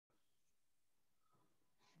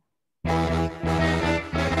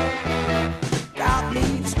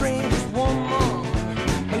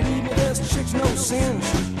no sense,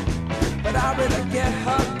 but I better get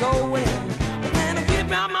her going. And I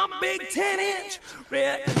give out my big 10-inch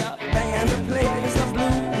record, band that plays the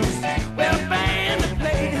blues. Well, band that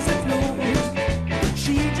plays the blues.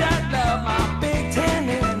 She just loved my big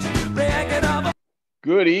 10-inch record of.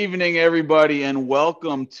 Good evening, everybody, and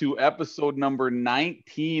welcome to episode number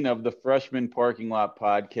 19 of the Freshman Parking Lot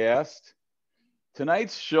Podcast.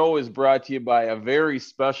 Tonight's show is brought to you by a very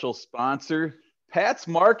special sponsor, Pat's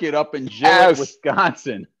Market up in Gillette,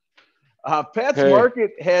 Wisconsin. Pat's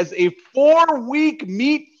Market has a 4-week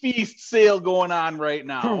meat feast sale going on right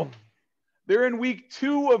now. They're in week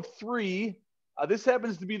 2 of 3. This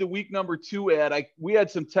happens to be the week number 2 ad. We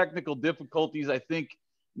had some technical difficulties. I think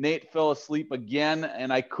Nate fell asleep again,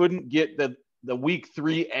 and I couldn't get the week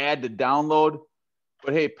 3 ad to download.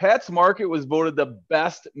 But hey, Pat's Market was voted the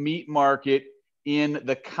best meat market in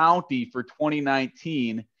the county for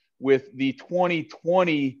 2019, with the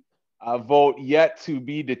 2020 vote yet to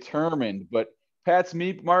be determined. But Pat's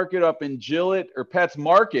Meat Market up in Gillette, or Pat's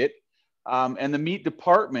Market, and the meat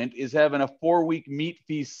department is having a 4-week meat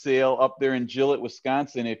feast sale up there in Gillette,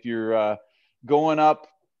 Wisconsin. If you're going up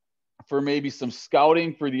for maybe some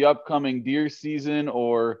scouting for the upcoming deer season,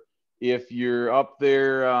 or if you're up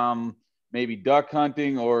there maybe duck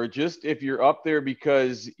hunting, or just if you're up there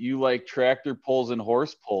because you like tractor pulls and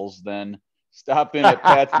horse pulls, then stop in at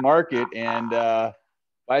Pat's Market and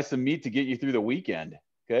buy some meat to get you through the weekend.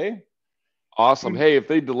 Okay. Awesome. Hey, if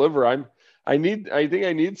they deliver, I think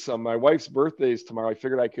I need some. My wife's birthday is tomorrow. I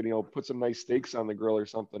figured I could, put some nice steaks on the grill or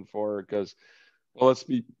something for her because, well, let's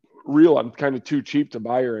be real, I'm kind of too cheap to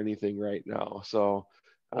buy her anything right now. So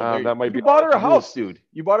that might be. You bought her a house, dude.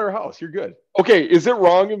 You bought her a house. You're good. Okay. Is it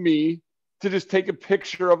wrong of me to just take a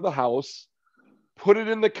picture of the house, put it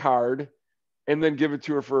in the card, and then give it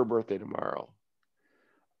to her for her birthday tomorrow?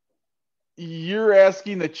 You're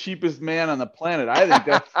asking the cheapest man on the planet. I think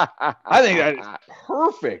that is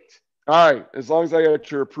perfect. All right, as long as I got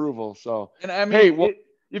your approval. So, and I mean, hey,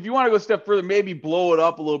 if you want to go a step further, maybe blow it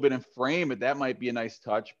up a little bit and frame it. That might be a nice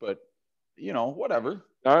touch. But whatever.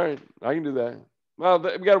 All right, I can do that. Well,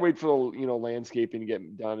 we got to wait for the landscaping to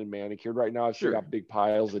get done and manicured. Right now, I've still got big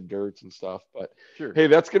piles of dirt and stuff. But hey,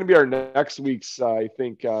 that's going to be our next week's, I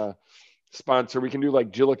think, sponsor. We can do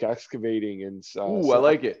like Gillick Excavating and. I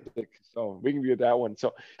like it. So we can get that one.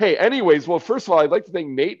 So hey, anyways, well, first of all, I'd like to thank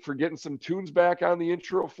Nate for getting some tunes back on the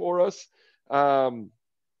intro for us. I'm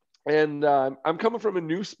coming from a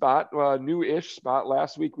new spot, new-ish spot.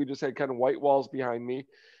 Last week we just had kind of white walls behind me.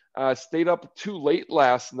 Stayed up too late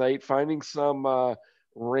last night finding some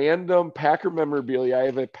random Packer memorabilia. I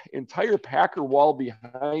have an entire Packer wall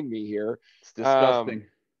behind me here. It's disgusting.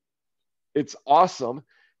 It's awesome.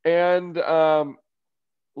 And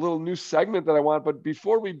little new segment that I want. But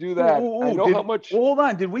before we do that, I know how much. Hold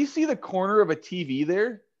on. Did we see the corner of a TV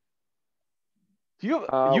there? You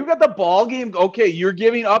got the ball game. Okay, you're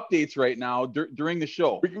giving updates right now during the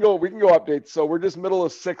show. We can go updates. So we're just middle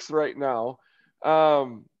of 6 right now.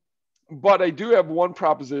 But I do have one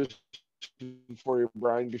proposition for you,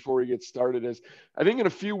 Brian, before we get started. Is I think in a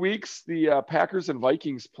few weeks the Packers and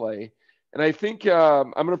Vikings play, and I think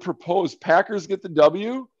I'm going to propose Packers get the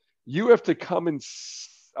W. You have to come and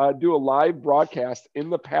do a live broadcast in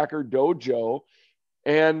the Packer dojo,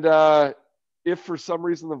 and if for some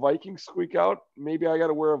reason the Vikings squeak out, maybe I got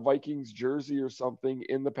to wear a Vikings jersey or something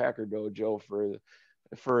in the Packer dojo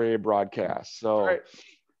for a broadcast. So. All right.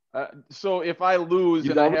 So if I lose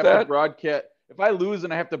and I have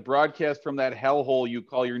to broadcast from that hellhole you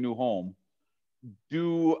call your new home,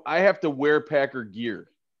 do I have to wear Packer gear?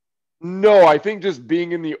 No, I think just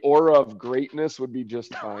being in the aura of greatness would be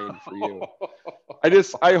just fine for you.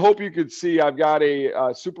 I hope you could see I've got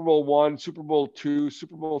a Super Bowl 1, Super Bowl 2,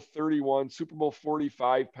 Super Bowl 31, Super Bowl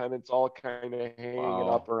 45 pennants all kind of hanging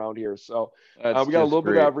up around here. So we got a little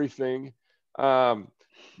bit of everything.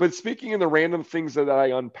 But speaking of the random things that I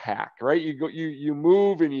unpack, right? You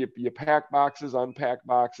move and you pack boxes, unpack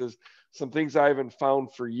boxes, some things I haven't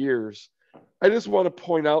found for years. I just want to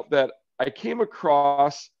point out that I came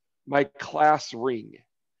across my class ring.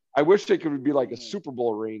 I wish it could be like a Super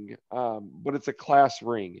Bowl ring, but it's a class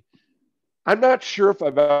ring. I'm not sure if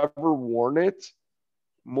I've ever worn it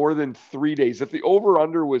more than 3 days. If the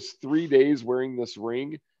over-under was 3 days wearing this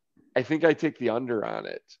ring, I think I take the under on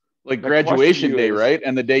it. Like graduation day, right?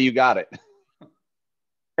 And the day you got it.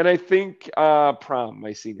 And I think prom,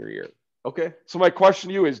 my senior year. Okay. So my question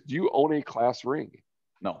to you is, do you own a class ring?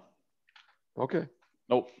 No. Okay.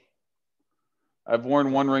 Nope. I've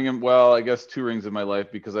worn one ring and, well, I guess 2 rings in my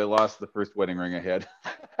life because I lost the first wedding ring I had.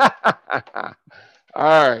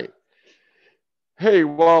 All right. Hey,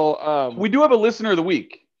 well, we do have a listener of the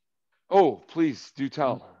week. Oh, please do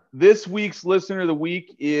tell. This week's listener of the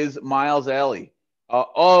week is Miles Alley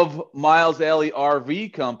of Miles Alley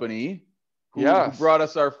RV Company, who brought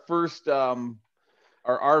us our first our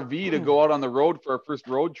RV to go out on the road for our first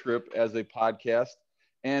road trip as a podcast.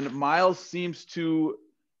 And Miles seems to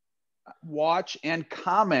watch and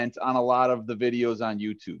comment on a lot of the videos on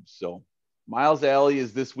YouTube. So Miles Alley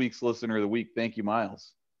is this week's listener of the week. Thank you,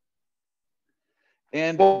 Miles.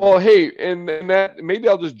 And well, hey, and that maybe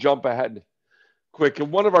I'll just jump ahead quick. And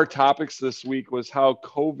one of our topics this week was how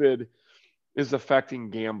COVID is affecting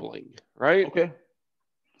gambling, right? Okay.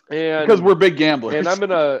 And because we're big gamblers. And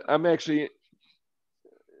I'm actually,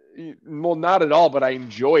 well, not at all, but I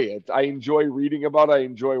enjoy it. I enjoy reading about it. I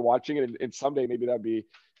enjoy watching it. And someday maybe that'd be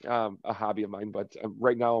a hobby of mine, but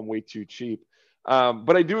right now I'm way too cheap.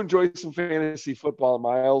 But I do enjoy some fantasy football.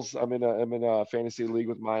 Miles, I'm in a fantasy league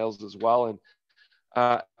with Miles as well. And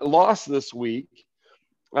lost this week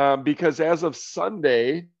because as of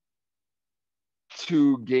Sunday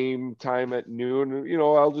to game time at noon,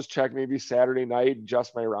 I'll just check maybe Saturday night,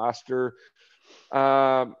 adjust my roster,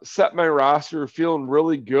 set my roster, feeling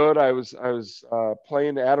really good. I was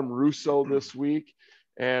playing Adam Russo this week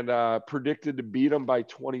and predicted to beat him by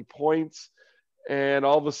 20 points. And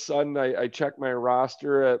all of a sudden I checked my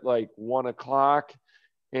roster at like 1:00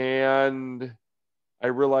 and I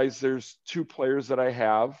realized there's two players that I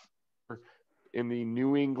have in the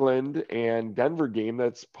New England and Denver game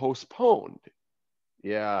that's postponed.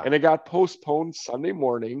 Yeah. And it got postponed Sunday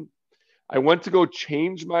morning. I went to go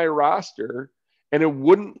change my roster and it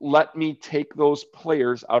wouldn't let me take those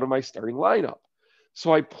players out of my starting lineup.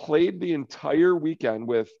 So I played the entire weekend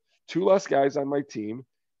with two less guys on my team.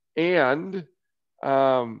 And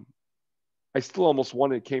I still almost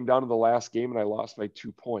won. It came down to the last game and I lost by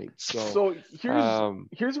 2 points. So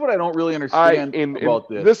here's what I don't really understand about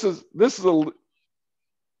this. This is a.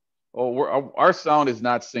 Oh, our sound is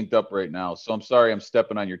not synced up right now. So I'm sorry, I'm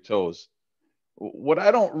stepping on your toes. What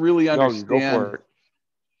I don't really understand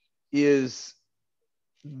is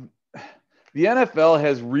the NFL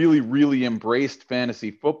has really, really embraced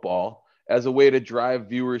fantasy football as a way to drive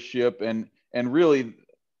viewership and really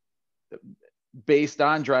based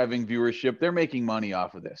on driving viewership, they're making money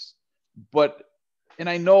off of this. And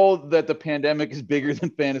I know that the pandemic is bigger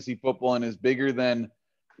than fantasy football and is bigger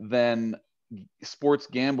than sports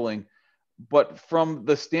gambling. But from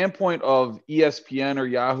the standpoint of ESPN or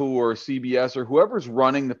Yahoo or CBS or whoever's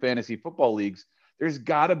running the fantasy football leagues, there's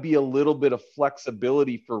got to be a little bit of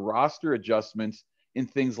flexibility for roster adjustments in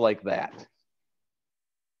things like that.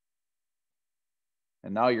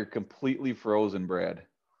 And now you're completely frozen, Brad.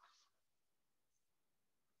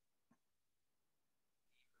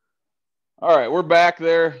 All right, we're back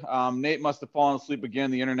there. Nate must have fallen asleep again.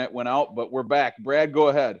 The internet went out, but we're back. Brad, go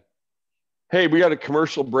ahead. Hey, we got a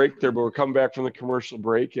commercial break there, but we're coming back from the commercial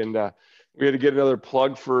break, and we had to get another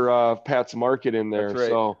plug for Pat's Market in there. That's right.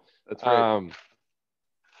 So that's right.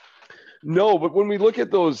 No, but when we look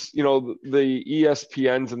at those, the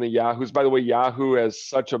ESPNs and the Yahoos, by the way, Yahoo has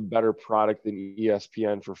such a better product than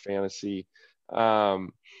ESPN for fantasy. I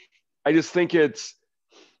just think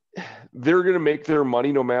they're going to make their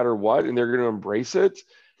money no matter what, and they're going to embrace it.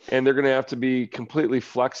 And they're going to have to be completely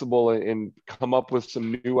flexible and come up with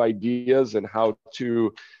some new ideas and how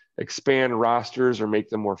to expand rosters or make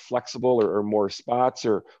them more flexible or more spots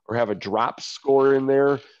or have a drop score in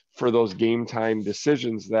there for those game time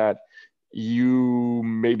decisions that you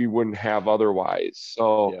maybe wouldn't have otherwise.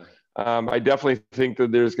 So I definitely think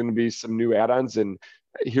that there's going to be some new add-ons. And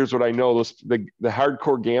here's what I know, the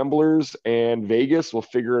hardcore gamblers and Vegas will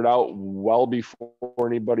figure it out well before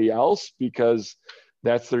anybody else because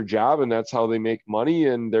that's their job and that's how they make money.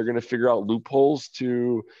 And they're going to figure out loopholes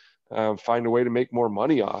to find a way to make more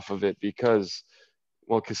money off of it because,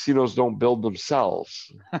 well, casinos don't build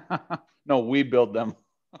themselves. No, we build them.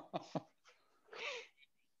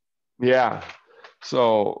 Yeah.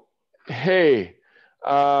 So, hey,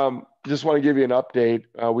 just want to give you an update.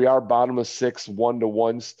 We are bottom of 6,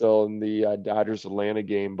 1-1 still in the Dodgers Atlanta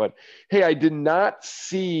game. But hey, I did not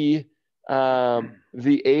see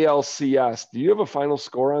the ALCS. Do you have a final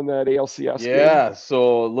score on that ALCS game? Yeah.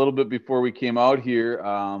 So a little bit before we came out here,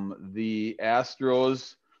 the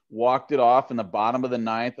Astros walked it off in the bottom of the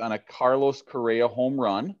 9th on a Carlos Correa home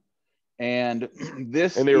run. And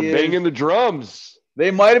they were banging the drums. They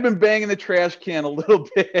might have been banging the trash can a little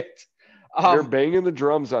bit. They're banging the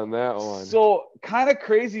drums on that one. So kind of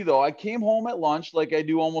crazy, though. I came home at lunch like I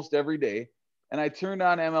do almost every day, and I turned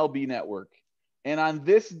on MLB Network. And on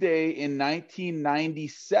this day in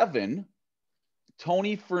 1997,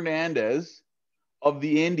 Tony Fernandez of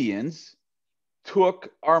the Indians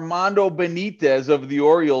took Armando Benitez of the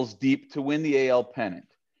Orioles deep to win the AL pennant.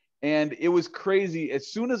 And it was crazy. As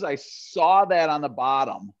soon as I saw that on the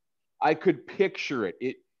bottom, I could picture it.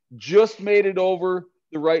 It just made it over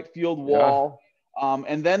the right field wall.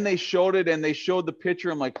 And then they showed it, and they showed the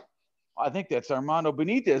picture. I'm like, I think that's Armando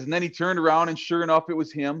Benitez. And then he turned around, and sure enough, it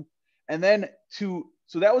was him. And then so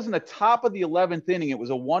that was in the top of the 11th inning. It was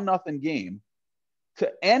a 1-0 game.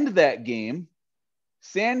 To end that game,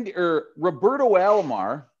 Roberto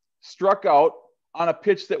Alomar struck out on a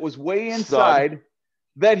pitch that was way inside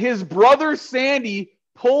that his brother Sandy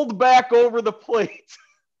pulled back over the plate.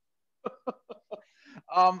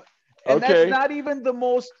 That's not even the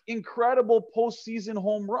most incredible postseason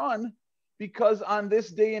home run, because on this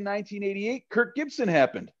day in 1988, Kirk Gibson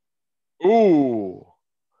happened. Ooh,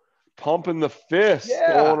 pumping the fist,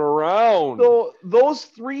 going around. So those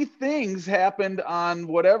three things happened on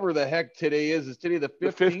whatever the heck today is. Is today the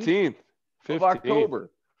 15th of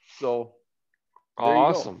October? So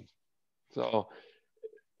awesome. So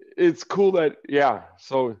it's cool that,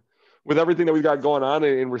 so with everything that we got going on,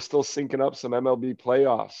 and we're still syncing up some MLB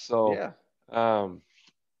playoffs. So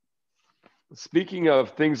speaking of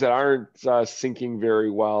things that aren't syncing very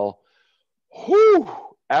well,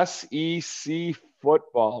 SEC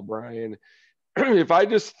football, Brian. If I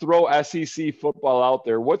just throw SEC football out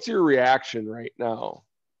there, what's your reaction right now?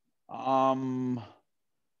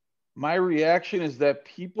 My reaction is that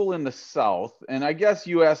people in the South, and I guess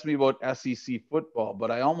you asked me about SEC football,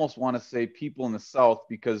 but I almost want to say people in the South,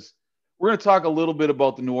 because we're going to talk a little bit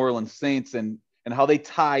about the New Orleans Saints and how they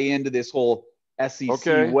tie into this whole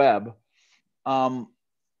SEC web. I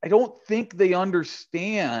don't think they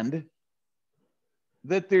understand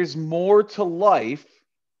that there's more to life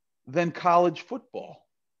than college football.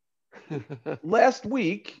 Last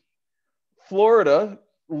week, Florida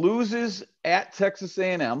loses at Texas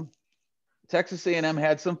A&M. Texas A&M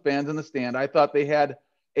had some fans in the stand. I thought they had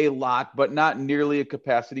a lot, but not nearly a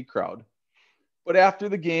capacity crowd. But after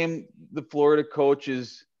the game, the Florida coach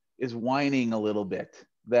is whining a little bit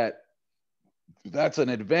that's an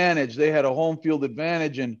advantage. They had a home field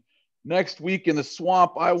advantage, and next week in the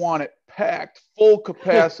Swamp, I want it packed, full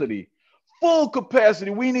capacity. Full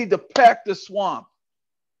capacity. We need to pack the Swamp.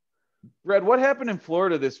 Brad, what happened in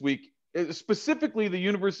Florida this week, specifically the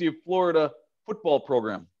University of Florida football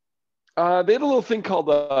program? They had a little thing called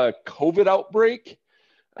a COVID outbreak,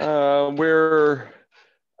 where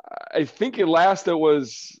I think it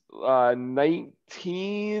was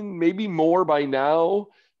 19, maybe more by now,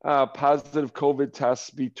 positive COVID tests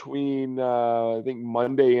between, I think,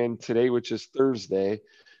 Monday and today, which is Thursday.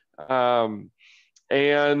 And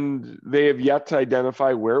they have yet to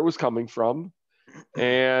identify where it was coming from.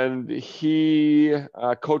 And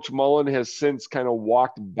Coach Mullen has since kind of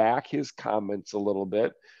walked back his comments a little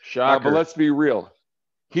bit. Shocker. But let's be real.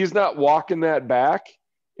 He's not walking that back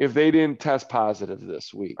if they didn't test positive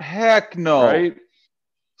this week. Heck no. Right?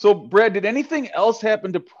 So, Brad, did anything else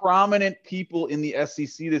happen to prominent people in the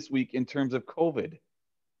SEC this week in terms of COVID?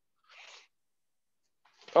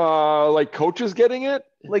 Like coaches getting it?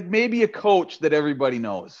 Like maybe a coach that everybody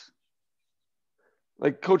knows.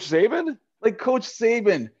 Like Coach Saban? Like Coach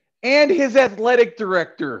Saban and his athletic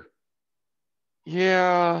director.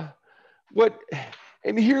 Yeah.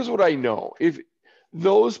 And here's what I know. If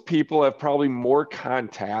those people have probably more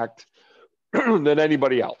contact than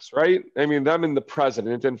anybody else, right? I mean, them and the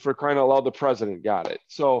president, and for crying out loud, the president got it.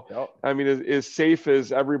 So, I mean, as safe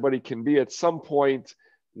as everybody can be, at some point,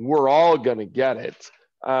 we're all going to get it.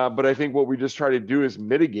 But I think what we just try to do is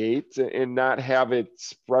mitigate and not have it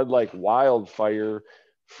spread like wildfire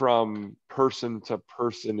from person to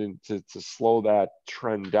person, and to slow that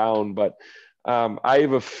trend down. But I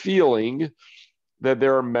have a feeling that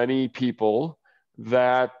there are many people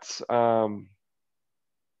that are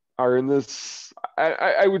in this,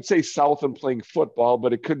 I would say South and playing football,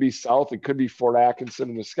 but it could be South, it could be Fort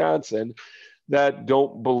Atkinson in Wisconsin, that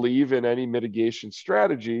don't believe in any mitigation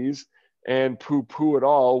strategies and poo-poo it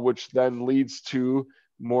all, which then leads to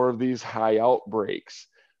more of these high outbreaks.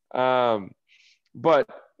 But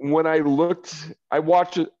when I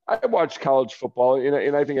watched college football,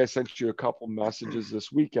 and I think I sent you a couple messages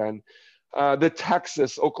this weekend, the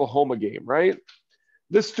Texas-Oklahoma game, right?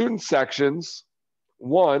 The student sections,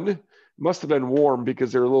 one, must have been warm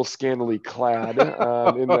because they're a little scantily clad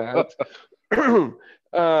in that.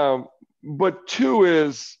 But two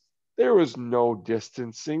is, there was no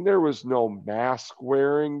distancing. There was no mask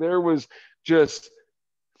wearing. There was just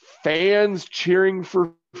fans cheering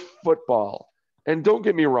for football. And don't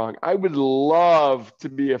get me wrong, I would love to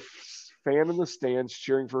be a fan in the stands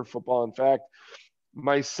cheering for football. In fact,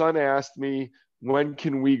 my son asked me when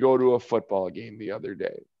can we go to a football game the other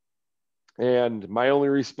day? And my only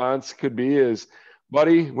response could be is,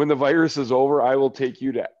 buddy, when the virus is over, I will take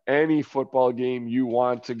you to any football game you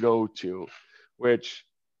want to go to, which,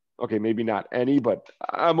 okay, maybe not any, but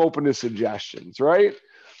I'm open to suggestions, right?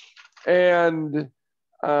 And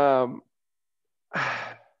I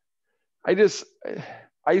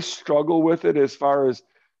struggle with it as far as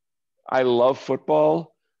I love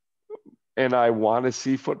football and I want to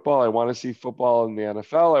see football. I want to see football in the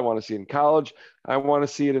NFL. I want to see it in college. I want to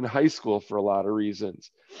see it in high school for a lot of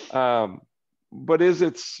reasons. But is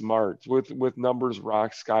it smart with numbers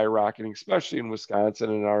skyrocketing, especially in Wisconsin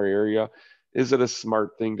in our area? Is it a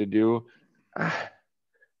smart thing to do?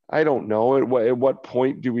 I don't know. At what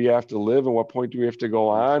point do we have to live? And what point do we have to go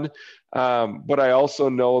on? But I also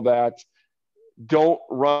know that don't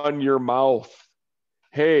run your mouth.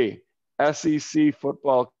 Hey, SEC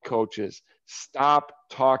football coaches, stop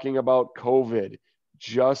talking about COVID.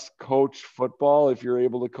 Just coach football if you're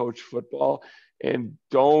able to coach football, and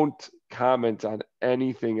don't comment on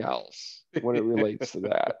anything else when it relates to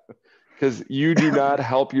that, because you do not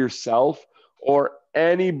help yourself or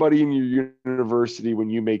anybody in your university when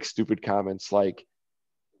you make stupid comments like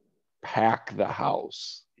pack the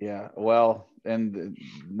house. Yeah, well, and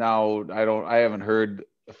now I haven't heard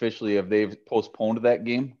officially if they've postponed that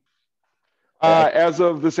game. As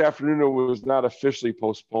of this afternoon, it was not officially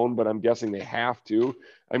postponed, but I'm guessing they have to.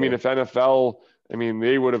 I mean, if NFL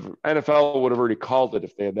would have already called it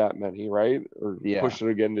if they had that many, right? Or pushed it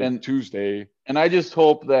again to Tuesday. And I just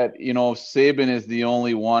hope that, Saban is the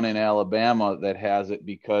only one in Alabama that has it,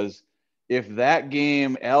 because if that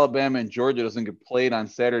game, Alabama and Georgia, doesn't get played on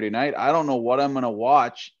Saturday night, I don't know what I'm going to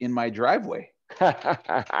watch in my driveway.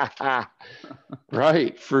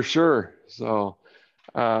 Right, for sure. So,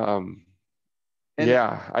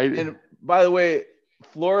 and by the way,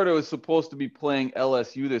 Florida was supposed to be playing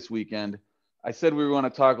LSU this weekend. I said we were going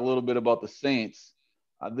to talk a little bit about the Saints.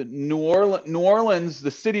 The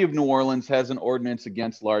city of New Orleans has an ordinance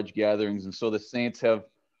against large gatherings, and so the Saints have,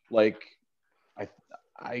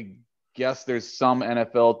 I guess there's some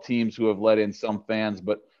NFL teams who have let in some fans,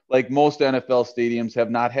 but like most NFL stadiums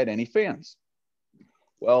have not had any fans.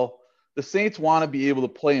 Well, the Saints want to be able to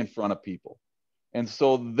play in front of people. And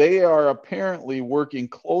so they are apparently working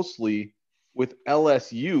closely with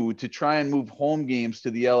LSU to try and move home games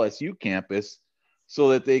to the LSU campus so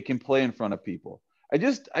that they can play in front of people.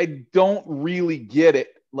 I don't really get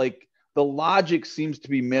it. Like, the logic seems to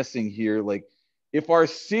be missing here. Like, if our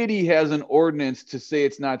city has an ordinance to say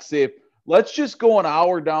it's not safe, let's just go an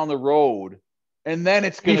hour down the road and then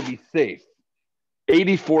it's going to be safe.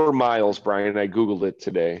 84 miles, Brian. I Googled it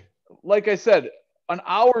today. Like I said, an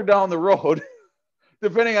hour down the road,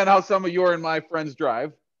 depending on how some of your and my friends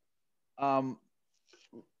drive. What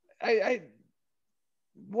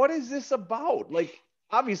is this about? Like,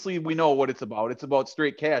 obviously we know what it's about. It's about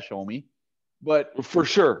straight cash, homie. But for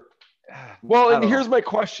sure. Well, and here's my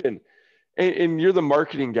question. And you're the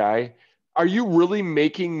marketing guy. Are you really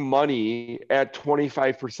making money at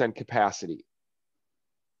 25% capacity?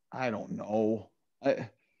 I don't know.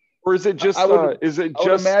 Or is it just? I would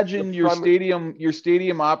imagine your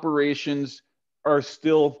stadium operations are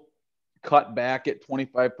still cut back at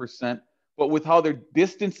 25%, but with how they're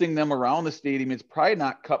distancing them around the stadium, it's probably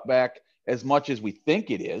not cut back as much as we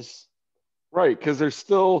think it is. Right, because there's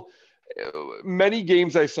still many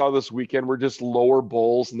games I saw this weekend were just lower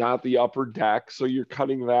bowls, not the upper deck. So you're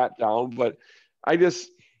cutting that down. But I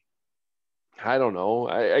don't know.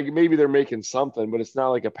 Maybe they're making something, but it's not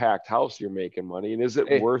like a packed house you're making money. And is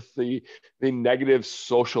it worth the negative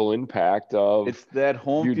social impact of? It's that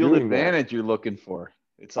home field advantage you're looking for.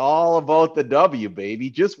 It's all about the W,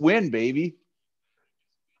 baby. Just win, baby.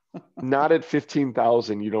 Not at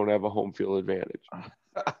 15,000. You don't have a home field advantage.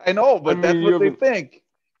 I know, but that's what they think.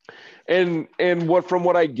 And from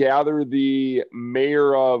what I gather, the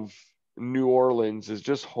mayor of New Orleans is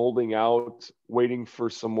just holding out, waiting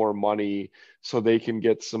for some more money so they can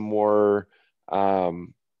get some more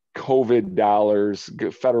COVID dollars,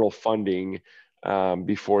 federal funding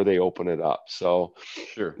before they open it up. So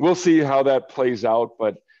sure, we'll see how that plays out.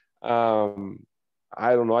 But I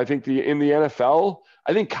don't know. I think in the NFL,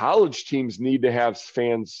 I think college teams need to have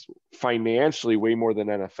fans financially way more than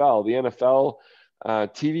NFL. The NFL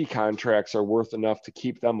TV contracts are worth enough to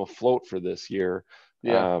keep them afloat for this year.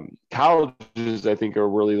 Yeah. Colleges, I think, are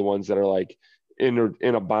really the ones that are like in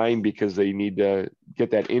a bind because they need to get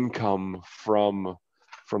that income from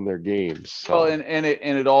their games. So. Well, and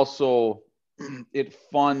it also it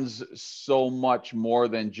funds so much more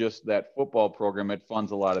than just that football program. It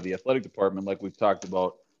funds a lot of the athletic department, like we've talked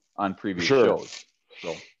about on previous shows.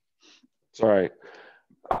 It's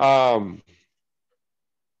all right.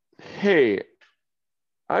 Hey,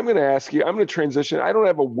 I'm going to ask you, I'm going to transition. I don't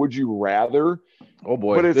have a would you rather, Oh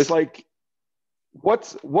boy. but it's like,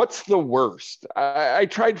 what's the worst? I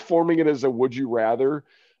tried forming it as a would you rather.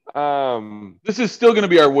 This is still going to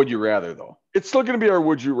be our would you rather, though. It's still going to be our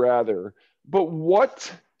would you rather. But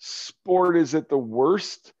what sport is it the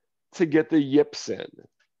worst to get the yips in?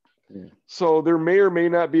 So there may or may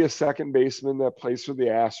not be a second baseman that plays for the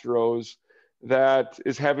Astros that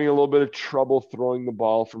is having a little bit of trouble throwing the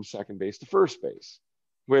ball from second base to first base,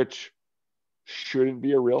 which shouldn't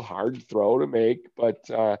be a real hard throw to make, but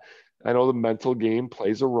I know the mental game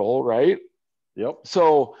plays a role, right? Yep.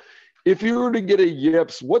 So if you were to get a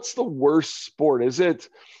yips, what's the worst sport? Is it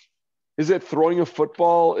throwing a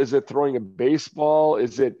football? Is it throwing a baseball?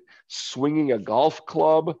 Is it swinging a golf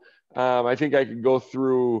club? I think I could go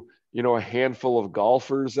through, a handful of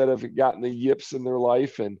golfers that have gotten the yips in their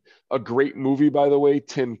life, and a great movie, by the way,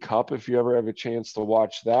 Tin Cup, if you ever have a chance to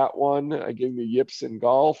watch that one, getting the yips in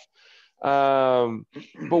golf. But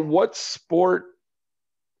what sport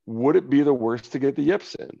would it be the worst to get the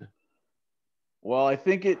yips in? Well, I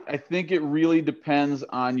think it really depends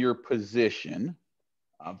on your position.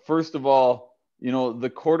 First of all,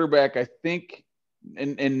 the quarterback, I think,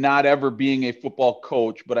 and not ever being a football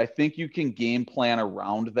coach, but I think you can game plan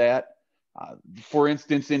around that. For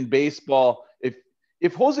instance, in baseball,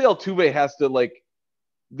 if Jose Altuve has to, like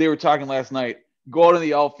they were talking last night, go out in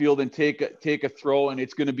the outfield and take a throw, and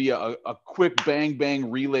it's going to be a quick bang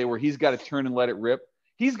bang relay where he's got to turn and let it rip,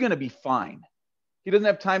 he's going to be fine. He doesn't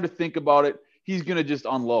have time to think about it. He's going to just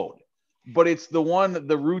unload. But it's the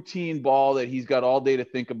routine ball that he's got all day to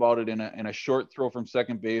think about it in a short throw from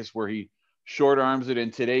second base where he short arms it.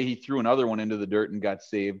 And today he threw another one into the dirt and got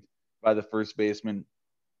saved by the first baseman,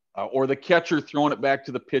 or the catcher throwing it back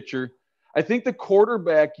to the pitcher. I think the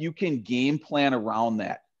quarterback, you can game plan around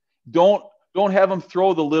that. Don't have him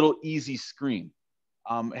throw the little easy screen.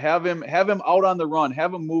 Have him out on the run,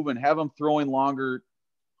 have him moving, have him throwing longer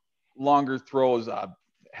throws.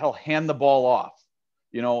 Hand the ball off.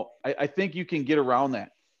 I think you can get around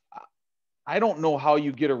that. I don't know how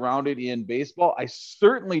you get around it in baseball. I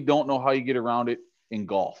certainly don't know how you get around it in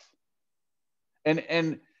golf.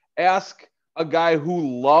 And ask a guy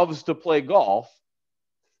who loves to play golf.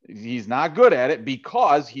 He's not good at it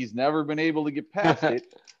because he's never been able to get past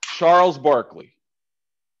it. Charles Barkley.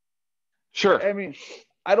 Sure. I mean,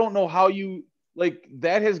 I don't know how you, like,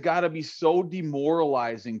 that has got to be so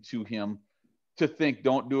demoralizing to him to think,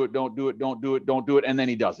 don't do it. And then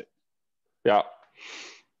he does it. Yeah.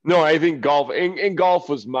 No, I think golf and golf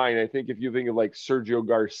was mine. I think if you think of like Sergio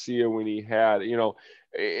Garcia when he had,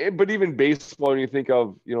 but even baseball, when you think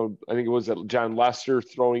of, I think it was John Lester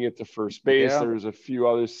throwing it to first base. Yeah. There's a few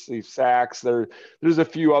other sacks. There's a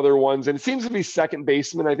few other ones. And it seems to be second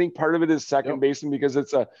baseman. I think part of it is second baseman because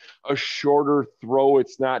it's a shorter throw.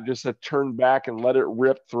 It's not just a turn back and let it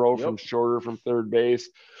rip throw from shorter from third base.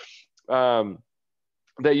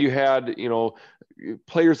 That you had,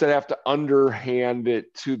 players that have to underhand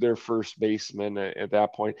it to their first baseman at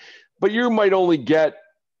that point. But you might only get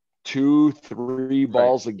 2-3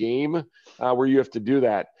 balls a game where you have to do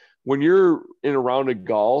that. When you're in a round of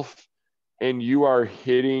golf and you are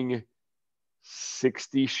hitting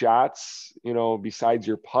 60 shots, besides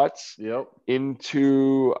your putts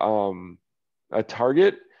into a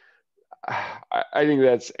target, I think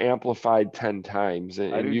that's amplified 10 times.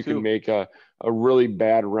 And you can make a really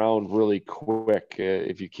bad round really quick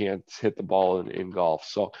if you can't hit the ball in golf.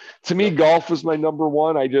 So to me, golf was my number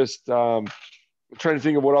one. I just I'm trying to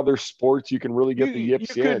think of what other sports you can really get the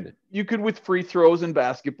yips in. You could with free throws in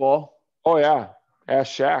basketball. Oh, yeah.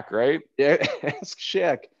 Ask Shaq, right? Yeah, ask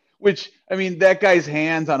Shaq. Which, I mean, that guy's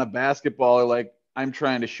hands on a basketball are like, I'm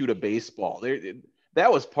trying to shoot a baseball.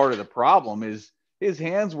 That was part of the problem, is his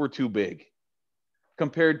hands were too big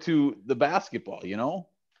compared to the basketball,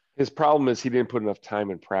 His problem is he didn't put enough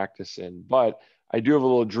time and practice in. But I do have a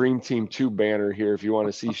little Dream Team 2 banner here if you want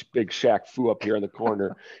to see big Shaq Fu up here in the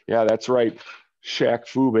corner. Yeah, that's right. Shaq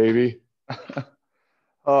Fu, baby.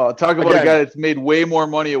 Oh, talk about a guy that's made way more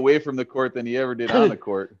money away from the court than he ever did on the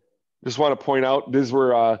court. Just want to point out, these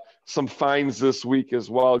were some finds this week as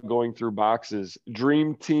well, going through boxes.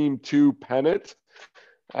 Dream Team 2 pennant.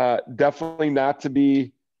 Definitely not to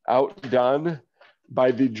be outdone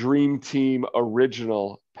by the Dream Team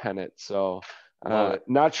original pennant. So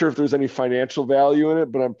not sure if there's any financial value in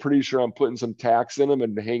it, but I'm pretty sure I'm putting some tax in them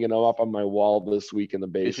and hanging them up on my wall this week in the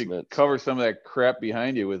basement. You should cover some of that crap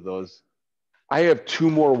behind you with those. I have 2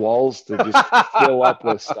 more walls to just fill up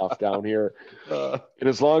with stuff down here. And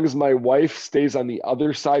as long as my wife stays on the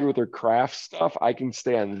other side with her craft stuff, I can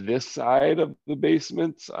stay on this side of the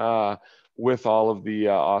basement with all of the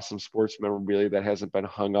awesome sports memorabilia that hasn't been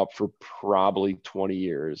hung up for probably 20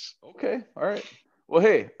 years. Okay. All right. Well,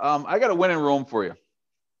 hey, I got a win in Rome for you.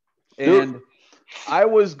 And I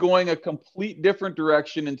was going a complete different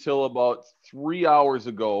direction until about 3 hours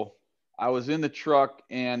ago. I was in the truck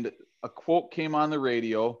and a quote came on the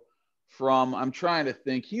radio from, I'm trying to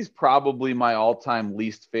think, he's probably my all-time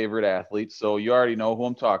least favorite athlete. So you already know who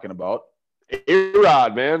I'm talking about.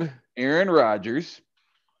 A-Rod, man. Aaron Rodgers.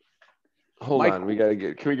 Hold on, can we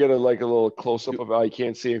get a little close up of, I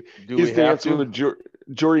can't see him. He's dancing with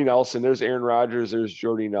Jordy Nelson. There's Aaron Rodgers. There's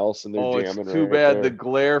Jordy Nelson. They're jamming. It's too bad the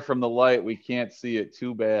glare from the light. We can't see it.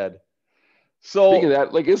 Too bad. So speaking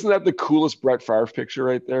of that, isn't that the coolest Brett Favre picture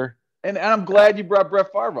right there? And I'm glad you brought Brett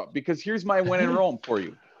Favre up, because here's my win in Rome for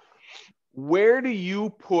you. Where do you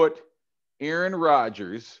put Aaron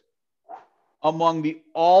Rodgers among the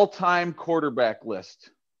all-time quarterback list?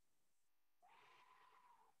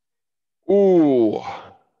 Ooh.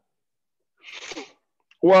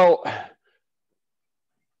 Well,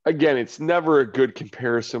 again, it's never a good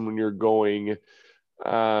comparison when you're going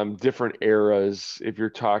different eras. If you're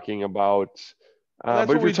talking about, that's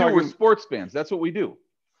what we do. We're sports fans. That's what we do.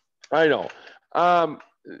 I know.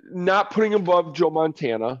 Not putting above Joe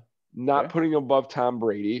Montana. Not putting above Tom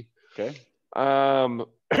Brady. Okay.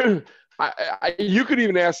 You could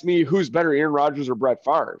even ask me who's better, Aaron Rodgers or Brett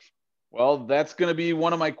Favre. Well, that's going to be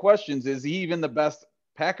one of my questions. Is he even the best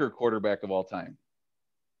Packer quarterback of all time?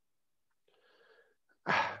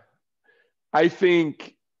 I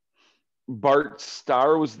think Bart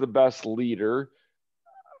Starr was the best leader.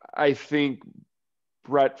 I think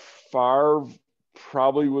Brett Favre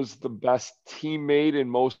probably was the best teammate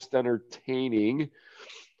and most entertaining.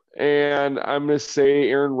 And I'm going to say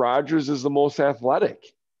Aaron Rodgers is the most athletic.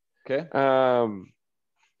 Okay.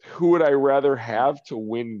 Who would I rather have to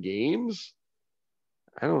win games?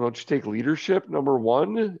 I don't know. Just take leadership, number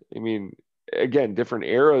one. I mean, again, different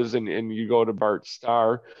eras, and you go to Bart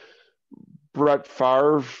Starr. Brett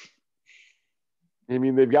Favre, I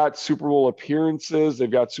mean, they've got Super Bowl appearances. They've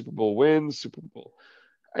got Super Bowl wins, Super Bowl.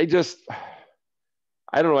 I don't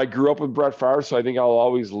know. I grew up with Brett Favre, so I think I'll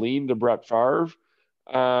always lean to Brett Favre.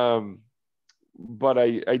 But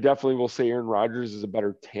I definitely will say Aaron Rodgers is a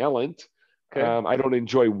better talent. Okay. I don't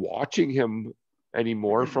enjoy watching him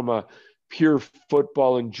anymore from a pure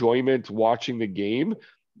football enjoyment watching the game.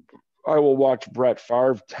 I will watch Brett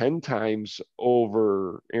Favre 10 times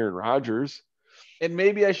over Aaron Rodgers. And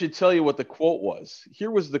maybe I should tell you what the quote was.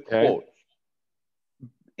 Here was the quote.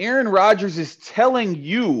 Aaron Rodgers is telling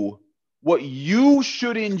you what you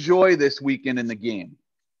should enjoy this weekend in the game.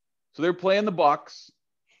 So they're playing the Bucs.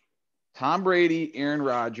 Tom Brady, Aaron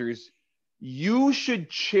Rodgers. You should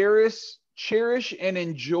cherish and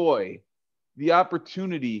enjoy the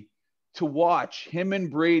opportunity to watch him and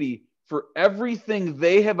Brady for everything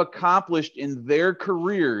they have accomplished in their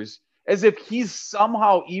careers, as if he's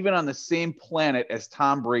somehow even on the same planet as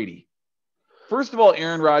Tom Brady. First of all,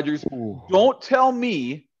 Aaron Rodgers, don't tell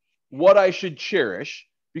me what I should cherish,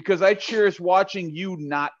 because I cherish watching you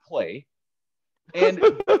not play. And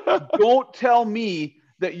don't tell me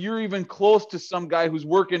that you're even close to some guy who's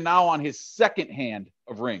working now on his second hand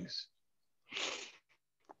of rings.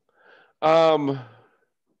 Again,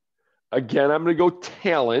 I'm going to go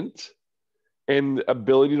talent and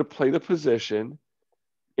ability to play the position.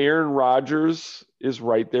 Aaron Rodgers is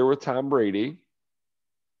right there with Tom Brady.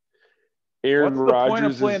 What's the point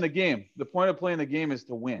of playing the game? The point of playing the game is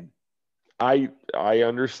to win. I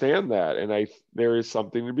understand that, and there is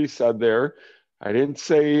something to be said there. I didn't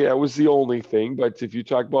say that was the only thing, but if you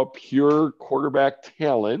talk about pure quarterback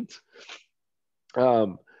talent,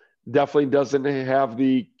 definitely doesn't have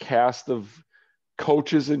the cast of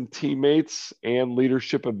coaches and teammates and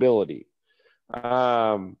leadership ability.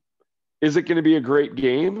 Is it going to be a great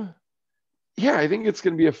game? Yeah, I think it's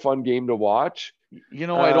going to be a fun game to watch. You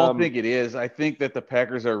know, I don't think it is. I think that the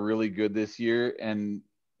Packers are really good this year, and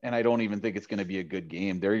I don't even think it's going to be a good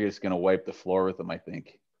game. They're just going to wipe the floor with them, I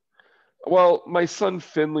think. Well, my son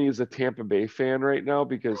Finley is a Tampa Bay fan right now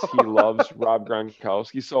because he loves Rob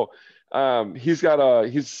Gronkowski. So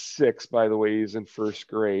he's 6, by the way. He's in first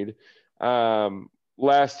grade.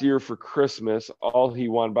 Last year for Christmas, all he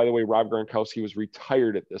wanted, by the way, Rob Gronkowski was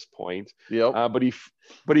retired at this point. Yep.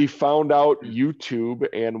 But he found out YouTube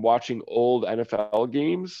and watching old NFL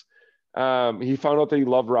games. He found out that he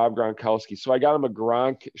loved Rob Gronkowski. So I got him a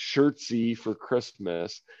Gronk shirtsy for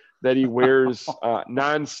Christmas that he wears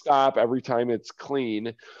nonstop every time it's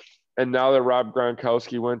clean. And now that Rob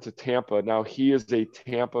Gronkowski went to Tampa, now he is a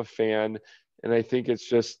Tampa fan. And I think it's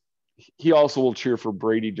just, he also will cheer for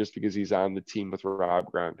Brady just because he's on the team with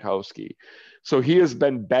Rob Gronkowski. So he has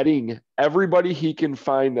been betting everybody he can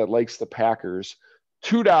find that likes the Packers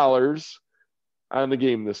 $2 on the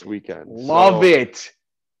game this weekend. Love it.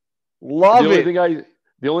 Love it.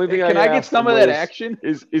 The only thing Can I get some of that action?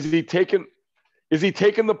 Is he taking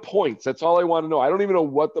the points? That's all I want to know. I don't even know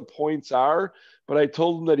what the points are, but I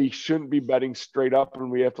told him that he shouldn't be betting straight up,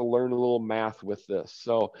 and we have to learn a little math with this.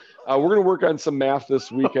 So we're going to work on some math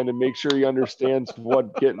this weekend and make sure he understands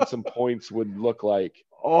what getting some points would look like.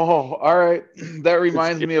 Oh, all right. That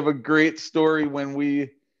reminds me of a great story when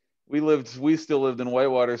we still lived in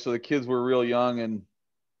Whitewater, so the kids were real young, and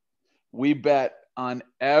we bet on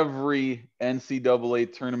every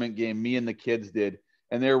NCAA tournament game. Me and the kids did,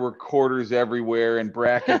 and there were quarters everywhere and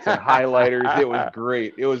brackets and highlighters. It was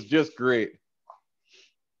great. It was just great.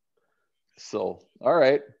 So, all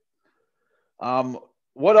right.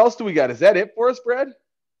 What else do we got? Is that it for us, Brad?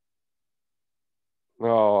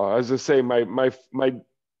 Oh, I was just saying my.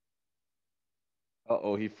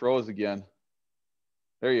 Uh-oh, he froze again.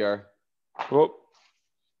 There you are. Oh,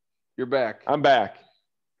 you're back. I'm back.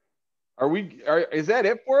 Is that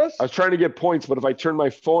it for us? I was trying to get points, but if I turn my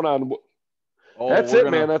phone on, that's it,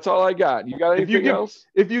 man. That's all I got. You got anything else?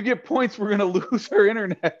 If you get points, we're gonna lose our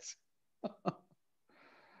internet.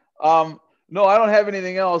 No, I don't have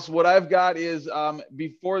anything else. What I've got is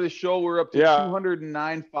before the show, we're up to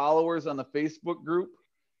 209 followers on the Facebook group,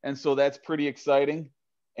 and so that's pretty exciting.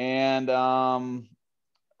 And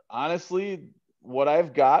honestly, what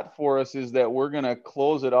I've got for us is that we're gonna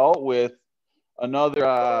close it out with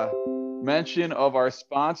another mention of our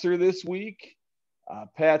sponsor this week,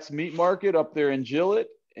 Pat's Meat Market up there in Gillette,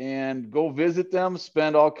 and go visit them,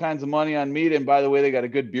 spend all kinds of money on meat. And by the way, they got a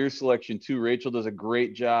good beer selection too. Rachel does a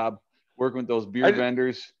great job working with those beer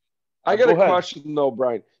vendors. I got a question though,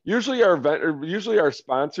 Brian. Usually our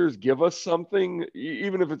sponsors give us something,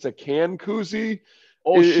 even if it's a can koozie.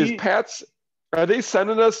 Is Pat's, are they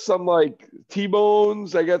sending us some like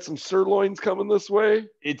T-bones? I got some sirloins coming this way.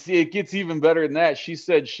 It gets even better than that. She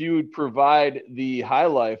said she would provide the High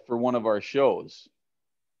Life for one of our shows.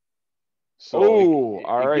 So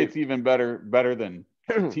it gets even better than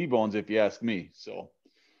T-bones if you ask me. So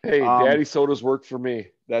hey, Daddy Sodas work for me.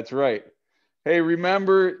 That's right. Hey,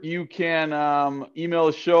 remember you can email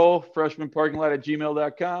the show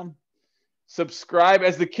freshmanparkinglot@gmail.com. Subscribe,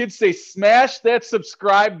 as the kids say, smash that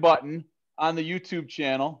subscribe button on the YouTube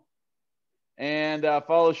channel, and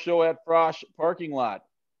follow the show at Frosh Parking Lot.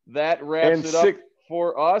 That wraps it up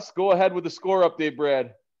for us. Go ahead with the score update,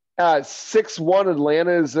 Brad. 6-1,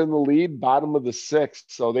 Atlanta is in the lead, bottom of the sixth.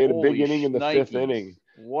 So they had a big inning in the fifth inning.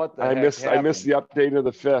 What the heck happened? I missed the update of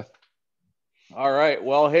the fifth. All right.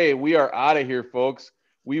 Well, hey, we are out of here, folks.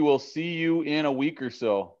 We will see you in a week or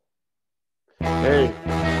so. Hey,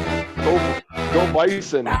 go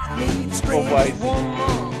Bison. Go Bison.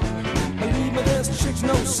 Believe me, this chick's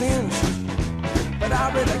no sense, but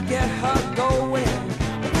I really get her going.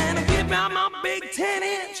 And I give out my big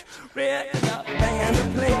 10-inch red band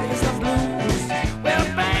that plays the blues. Well,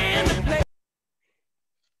 band that plays.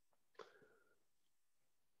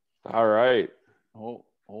 All right. Oh,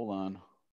 hold on.